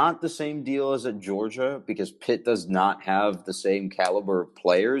 It's not the same deal as at Georgia, because Pitt does not have the same caliber of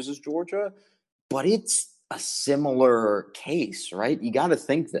players as Georgia, but it's a similar case, right? You got to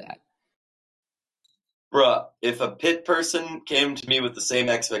think that. Bruh, if a Pitt person came to me with the same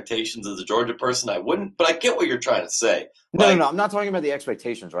expectations as a Georgia person, I wouldn't. But I get what you're trying to say. No, no, Like, no. I'm not talking about the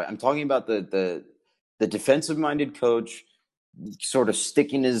expectations, right? I'm talking about the defensive-minded coach sort of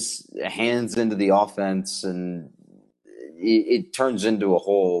sticking his hands into the offense, and it turns into a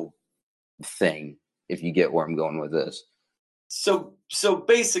whole thing. If you get where I'm going with this. so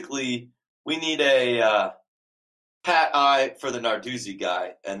basically, we need a pat eye for the Narduzzi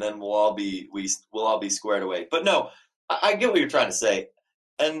guy, and then we'll all be squared away. But no, I get what you're trying to say,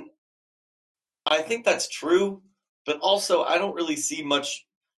 and I think that's true. But also, I don't really see much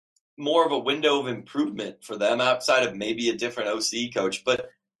more of a window of improvement for them outside of maybe a different OC coach. But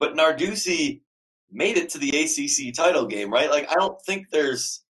Narduzzi made it to the ACC title game, right? Like, I don't think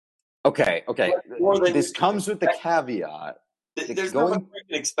there's Okay. more than This comes with the caveat. there's not much you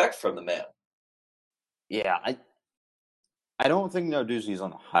can expect from the man. Yeah, I don't think Narduzzi's on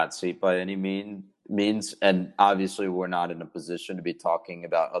the hot seat by any means, and obviously we're not in a position to be talking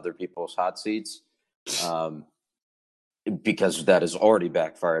about other people's hot seats, because that has already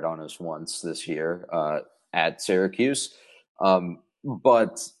backfired on us once this year at Syracuse.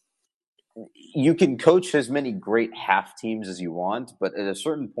 But you can coach as many great half teams as you want, but at a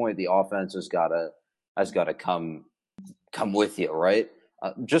certain point, the offense has got to come with you, right?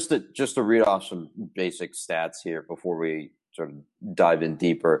 Just to read off some basic stats here before we sort of dive in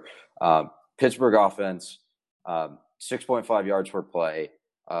deeper. Pittsburgh offense, 6.5 yards per play,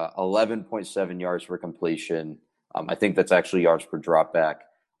 11.7 yards per completion. I think that's actually yards per dropback.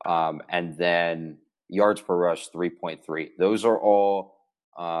 And then yards per rush, 3.3. Those are all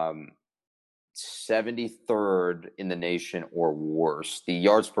 73rd in the nation or worse. The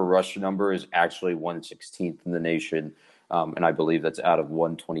yards per rush number is actually 116th in the nation, and I believe that's out of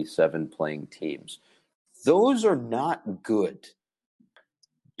 127 playing teams. Those are not good.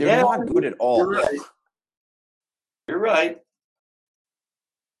 They're not good at all. You're right. You're right.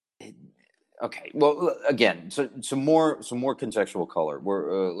 Okay. Well, again, so some more contextual color.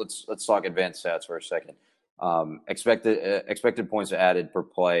 Let's talk advanced stats for a second. Expected points added per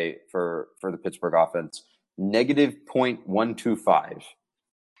play for the Pittsburgh offense, negative 0.125.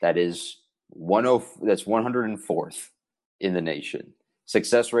 That is 104th in the nation.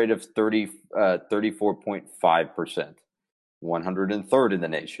 Success rate of 34.5%, 103rd in the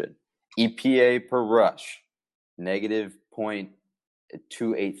nation. EPA per rush, negative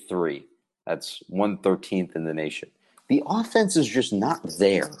 0.283. That's 113th in the nation. The offense is just not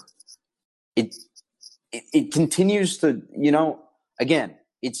there. It continues to, again,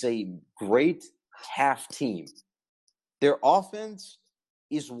 it's a great half team. Their offense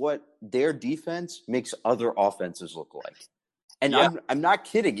is what their defense makes other offenses look like. And Yeah. I'm not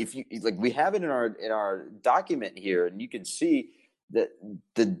kidding. If you like, we have it in our document here, and you can see that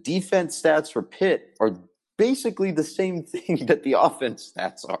the defense stats for Pitt are basically the same thing that the offense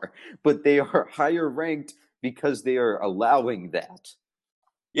stats are, but they are higher ranked because they are allowing that.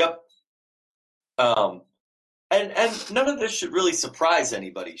 Yep. And none of this should really surprise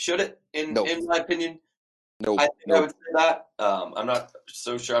anybody, should it? In my opinion, I think I would say that. I'm not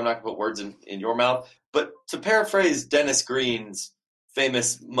so sure. I'm not going to put words in your mouth. But to paraphrase Dennis Green's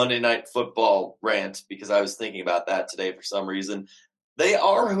famous Monday Night Football rant, because I was thinking about that today for some reason, they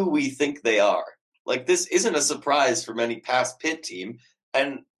are who we think they are. Like, this isn't a surprise from any past Pitt team.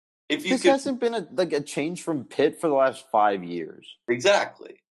 And if you this hasn't been a change from Pitt for the last 5 years.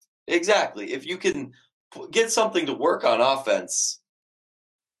 Exactly. If you can get something to work on offense,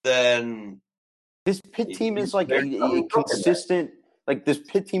 then this Pitt team is like a consistent. Like, this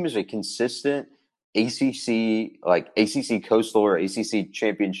Pitt team is a consistent ACC Coastal or ACC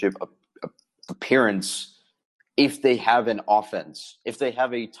Championship appearance if they have an offense, if they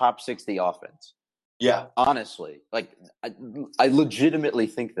have a top 60 offense. Yeah. Honestly, like, I legitimately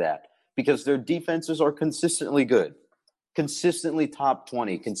think that, because their defenses are consistently good, consistently top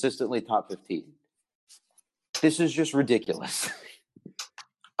 20, consistently top 15. This is just ridiculous.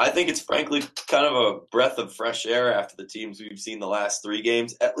 I think it's frankly kind of a breath of fresh air after the teams we've seen the last 3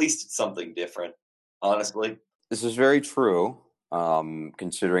 games. At least it's something different, honestly. This is very true,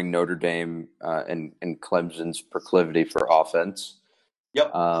 considering Notre Dame and Clemson's proclivity for offense. Yep.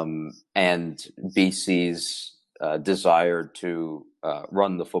 And BC's desire to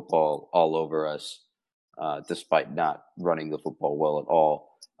run the football all over us, despite not running the football well at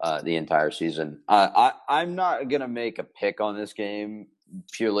all the entire season. I'm not going to make a pick on this game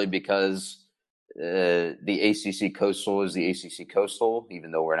purely because the ACC Coastal is the ACC Coastal,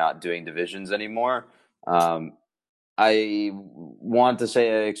 even though we're not doing divisions anymore. I want to say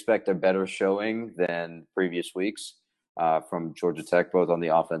I expect a better showing than previous weeks from Georgia Tech, both on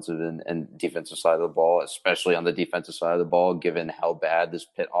the offensive and defensive side of the ball, especially on the defensive side of the ball, given how bad this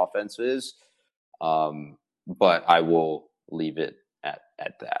Pitt offense is. But I will leave it at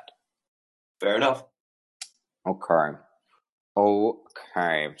that. Fair enough. Okay.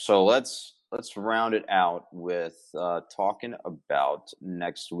 Okay. So let's round it out with talking about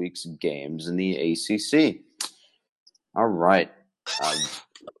next week's games in the ACC. All right.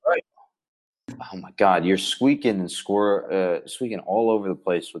 Right. Oh my God, you're squeaking all over the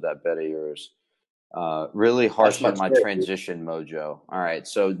place with that bet of yours. Really harshing my transition mojo. All right,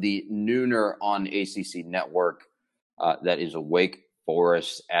 so the nooner on ACC Network, that is Wake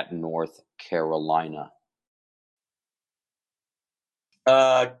Forest at North Carolina.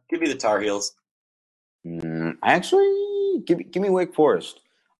 Give me the Tar Heels. Actually, give me Wake Forest.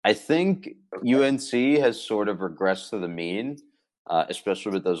 I think UNC has sort of regressed to the mean,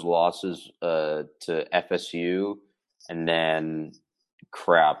 especially with those losses to FSU, and then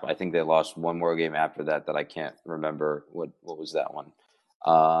crap. I think they lost one more game after that I can't remember. What was that one?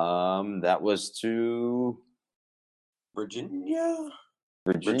 That was to Virginia.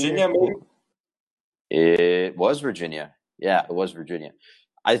 Virginia. Maybe? It was Virginia. Yeah, it was Virginia.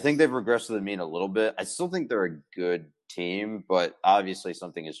 I think they've regressed to the mean a little bit. I still think they're a good team, but obviously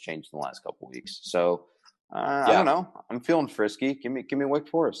something has changed in the last couple of weeks. So I don't know. I'm feeling frisky. Give me Wake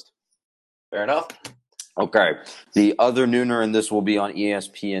Forest. Fair enough. Okay. The other nooner in this will be on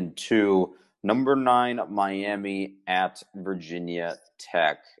ESPN2. Number 9, Miami at Virginia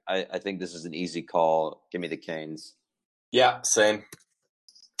Tech. I think this is an easy call. Give me the Canes. Yeah, same.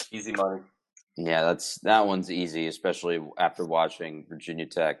 Easy money. Yeah, that one's easy, especially after watching Virginia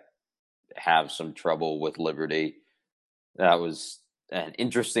Tech have some trouble with Liberty. That was an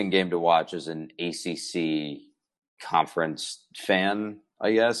interesting game to watch as an ACC conference fan,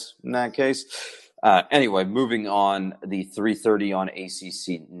 I guess, in that case. Anyway, moving on, the 3:30 on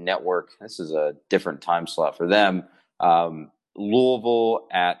ACC Network. This is a different time slot for them. Louisville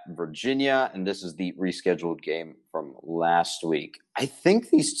at Virginia, and this is the rescheduled game from last week. I think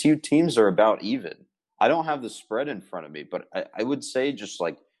these two teams are about even. I don't have the spread in front of me, but I would say just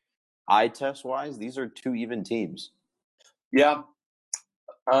like eye test wise, these are two even teams. Yeah.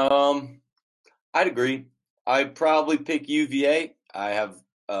 I'd agree. I'd probably pick UVA. I have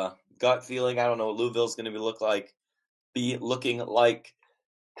a gut feeling. I don't know what Louisville's going to be looking like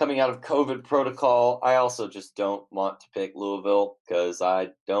coming out of COVID protocol. I also just don't want to pick Louisville because I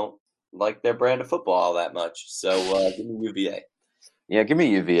don't like their brand of football all that much. So give me UVA. Yeah, give me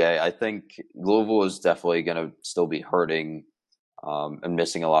UVA. I think Louisville is definitely going to still be hurting and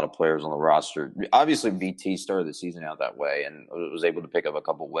missing a lot of players on the roster. Obviously, VT started the season out that way and was able to pick up a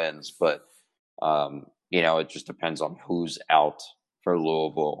couple wins, but it just depends on who's out for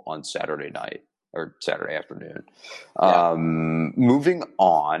Louisville on Saturday night or Saturday afternoon. Yeah. Moving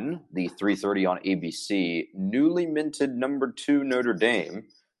on, the 3:30 on ABC, newly minted number 2 Notre Dame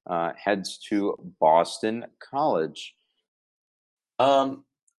heads to Boston College.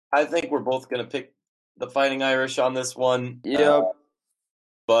 I think we're both going to pick the Fighting Irish on this one. Yep.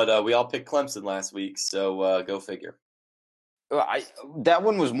 But we all picked Clemson last week, so go figure. That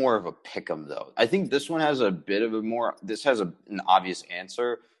one was more of a pick'em, though. I think this one has a bit of this has an obvious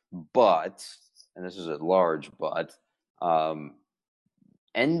answer, but, and this is a large but,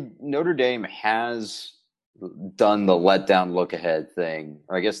 and Notre Dame has done the letdown look ahead thing,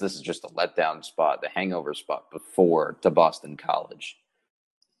 or I guess this is just a letdown spot, the hangover spot before to Boston College.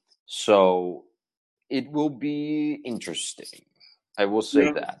 So it will be interesting. I will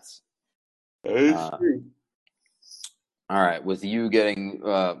say that. All right, with you getting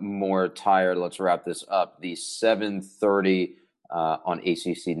more tired, let's wrap this up. The 7:30 on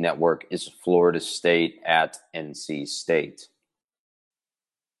ACC Network is Florida State at NC State.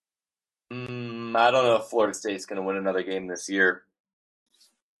 I don't know if Florida State's going to win another game this year.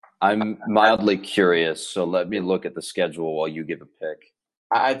 I'm mildly curious, so let me look at the schedule while you give a pick.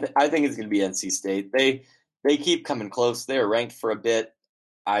 I think it's going to be NC State. They keep coming close. They were ranked for a bit.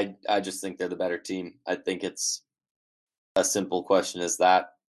 I just think they're the better team. I think it's a simple question as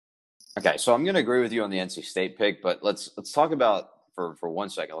that. Okay, so I'm going to agree with you on the NC State pick, but let's talk about for 1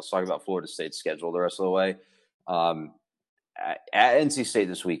 second. Let's talk about Florida State's schedule the rest of the way. At NC State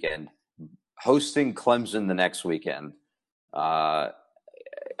this weekend, hosting Clemson the next weekend,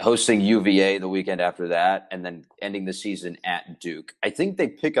 hosting UVA the weekend after that, and then ending the season at Duke. I think they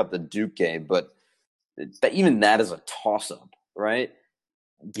pick up the Duke game, but even that is a toss-up, right?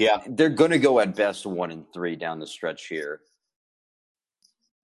 Yeah. They're going to go at best 1-3 down the stretch here.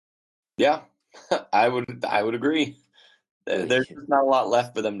 Yeah. I would agree. There's just not a lot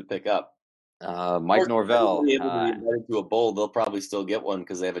left for them to pick up. Mike Or Norvell. anybody able to be invited to a bowl, they'll probably still get one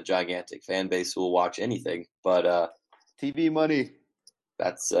because they have a gigantic fan base who will watch anything. But TV money.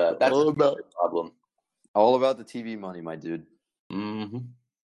 that's All a about problem. all about the TV money, my dude. Mm-hmm.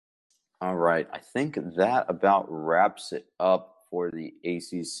 All right. I think that about wraps it up for the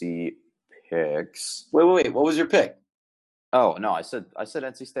ACC picks. Wait. What was your pick? Oh, no, I said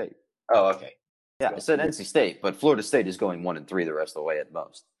NC State. Oh, okay. Yeah, I said NC State, but Florida State is going 1-3 the rest of the way at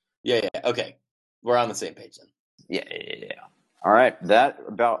most. Yeah. Okay. We're on the same page then. Yeah. All right. That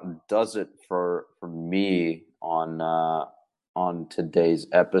about does it for me on today's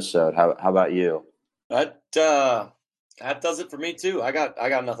episode. How about you? That does it for me too. I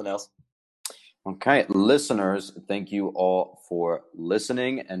got nothing else. Okay, listeners, thank you all for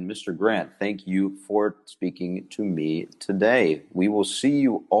listening. And Mr. Grant, thank you for speaking to me today. We will see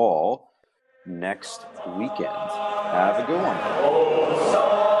you all next weekend. Have a good one.